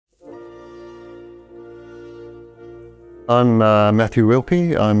I'm Matthew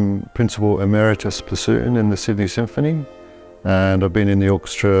Wilkie. I'm Principal Emeritus Bassoon in the Sydney Symphony, and I've been in the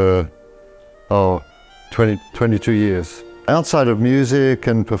orchestra 22 years. Outside of music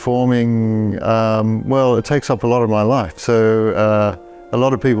and performing, well, it takes up a lot of my life. So a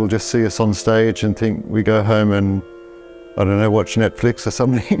lot of people just see us on stage and think we go home and, I don't know, watch Netflix or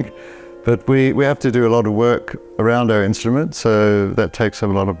something. But we have to do a lot of work around our instrument, so that takes up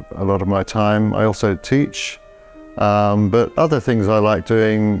a lot of my time. I also teach, but other things I like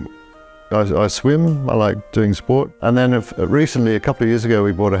doing, I swim, I like doing sport. And then recently, a couple of years ago,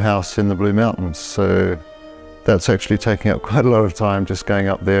 we bought a house in the Blue Mountains, so that's actually taking up quite a lot of time just going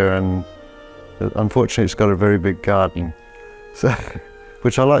up there, and unfortunately it's got a very big garden, so,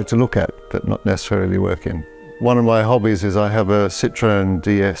 which I like to look at, but not necessarily work in. One of my hobbies is I have a Citroën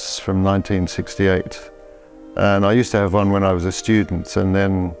DS from 1968, and I used to have one when I was a student, and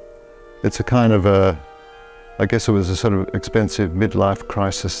then it's a kind of I guess it was a sort of expensive midlife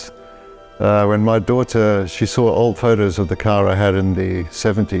crisis. When my daughter, she saw old photos of the car I had in the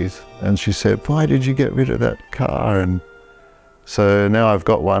 70s, and she said, "Why did you get rid of that car?" And so now I've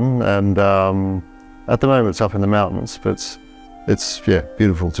got one, and at the moment it's up in the mountains, but it's yeah,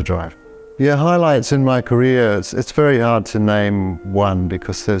 beautiful to drive. Yeah, highlights in my career, it's very hard to name one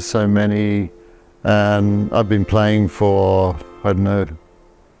because there's so many, and I've been playing for, I don't know,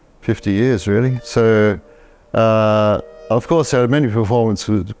 50 years really. So of course there are many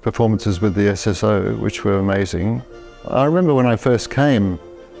performances with the SSO which were amazing. I remember when I first came,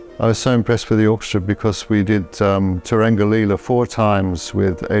 I was so impressed with the orchestra because we did Turangalila 4 times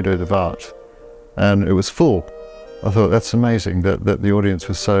with Edo de Waart, and it was full. I thought that's amazing that the audience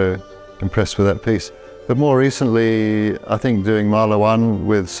was so impressed with that piece. But more recently, I think doing Mahler 1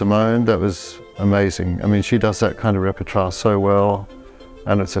 with Simone, that was amazing. I mean, she does that kind of repertoire so well,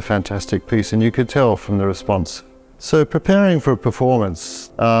 and it's a fantastic piece, and you could tell from the response. So preparing for a performance,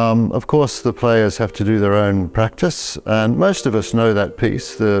 of course the players have to do their own practice, and most of us know that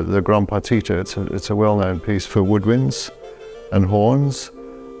piece, the Gran Partita. It's a well-known piece for woodwinds and horns.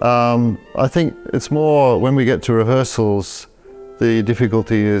 I think it's more when we get to rehearsals, the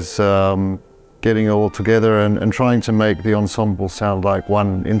difficulty is getting it all together and trying to make the ensemble sound like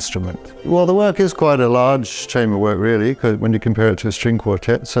one instrument. Well, the work is quite a large chamber work really, when you compare it to a string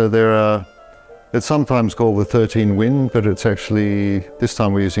quartet. So it's sometimes called the 13 wind, but it's actually, this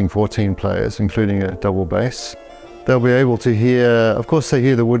time we're using 14 players, including a double bass. They'll be able to hear, of course they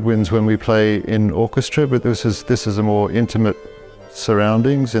hear the woodwinds when we play in orchestra, but this is a more intimate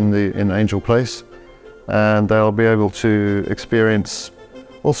surroundings in Angel Place. And they'll be able to experience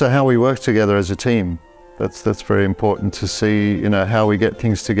also how we work together as a team. That's very important to see, you know, how we get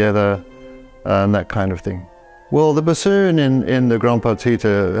things together and that kind of thing. Well, the bassoon in the Gran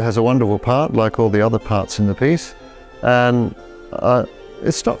Partita has a wonderful part, like all the other parts in the piece, and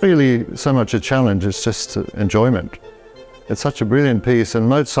it's not really so much a challenge, it's just enjoyment. It's such a brilliant piece, and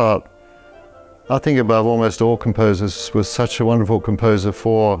Mozart, I think above almost all composers, was such a wonderful composer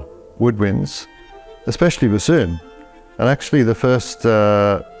for woodwinds, especially bassoon. And actually the first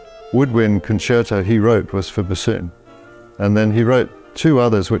woodwind concerto he wrote was for bassoon. And then he wrote 2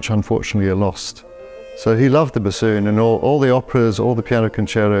 others which unfortunately are lost. So he loved the bassoon, and all the operas, all the piano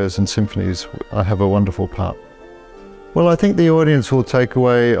concertos and symphonies have a wonderful part. Well, I think the audience will take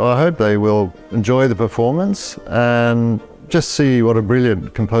away, or I hope they will enjoy the performance and just see what a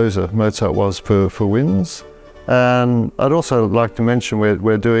brilliant composer Mozart was for winds. And I'd also like to mention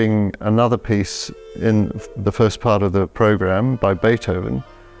we're doing another piece in the first part of the program by Beethoven.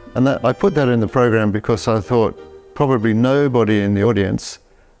 And I put that in the program because I thought probably nobody in the audience,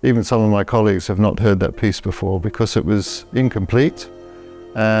 even some of my colleagues, have not heard that piece before because it was incomplete.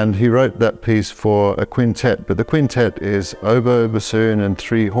 And he wrote that piece for a quintet, but the quintet is oboe, bassoon and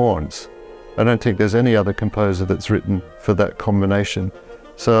 3 horns. I don't think there's any other composer that's written for that combination.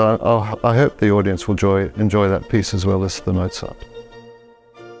 So I hope the audience will enjoy that piece as well as the Mozart.